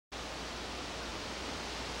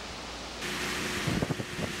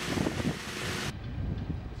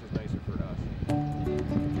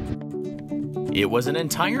It was an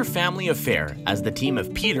entire family affair as the team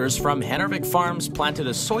of Peters from Hennervik Farms planted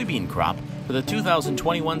a soybean crop for the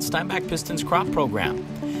 2021 Steinbach Pistons crop program.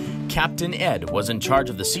 Captain Ed was in charge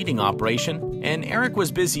of the seeding operation, and Eric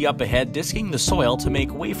was busy up ahead disking the soil to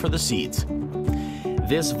make way for the seeds.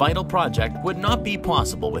 This vital project would not be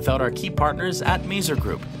possible without our key partners at Mazer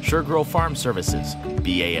Group, Suregrow Farm Services,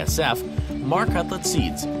 BASF, Mark Cutlet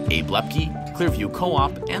Seeds, Abe Lepke, Clearview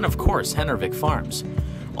Co-op, and of course Hennervik Farms.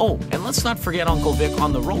 Oh, and let's not forget Uncle Vic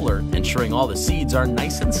on the roller, ensuring all the seeds are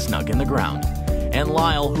nice and snug in the ground. And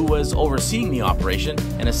Lyle, who was overseeing the operation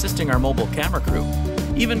and assisting our mobile camera crew.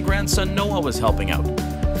 Even grandson Noah was helping out.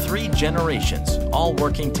 3 generations, all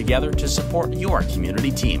working together to support your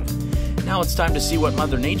community team. Now it's time to see what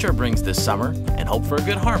Mother Nature brings this summer and hope for a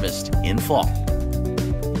good harvest in fall.